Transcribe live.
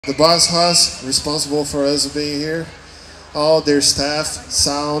The BossHoss, responsible for us being here, all their staff,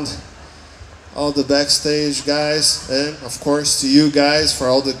 sound, all the backstage guys, and of course to you guys for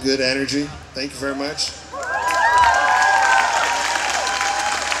all the good energy. Thank you very much.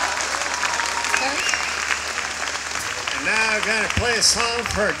 And now I'm gonna play a song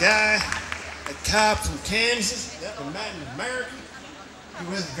for a guy, a cop from Kansas, that we met in America. He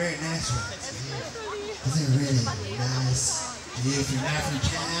was very nice with us. He's really nice. You from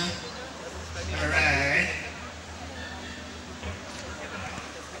Africa? All right.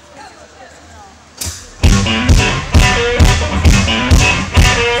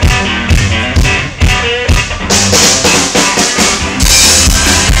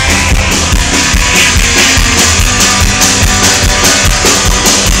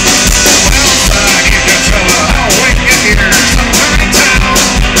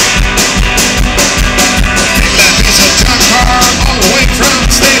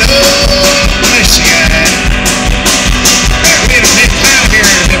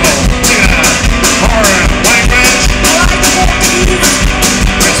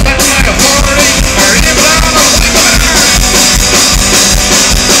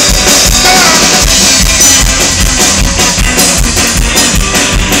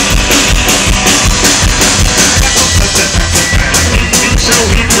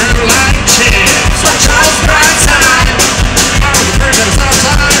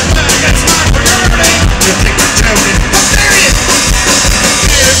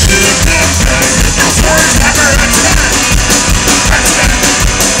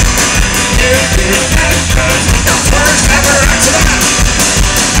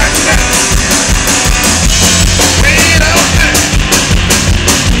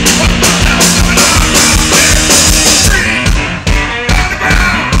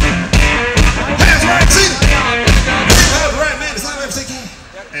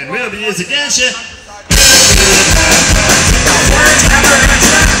 Is against you.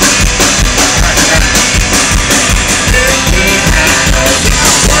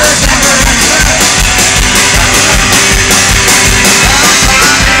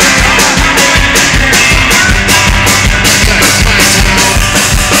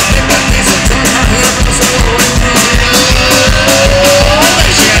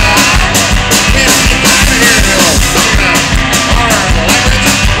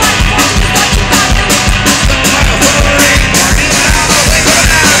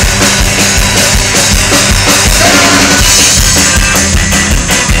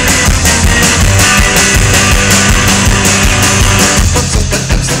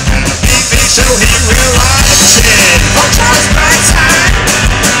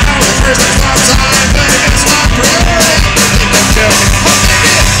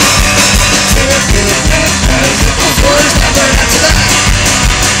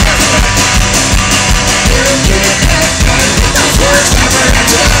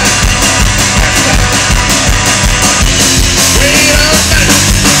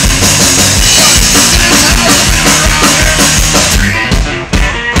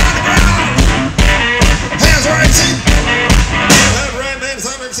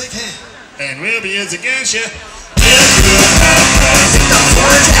 And we'll be used against you.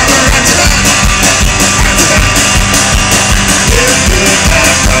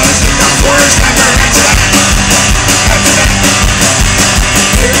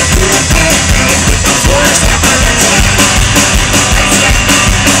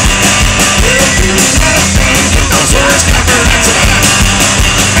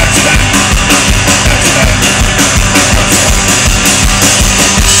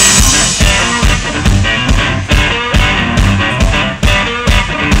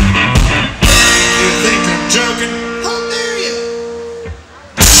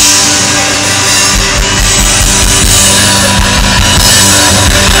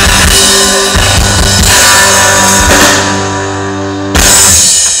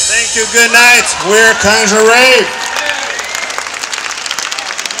 Good night. We're Canja Rave.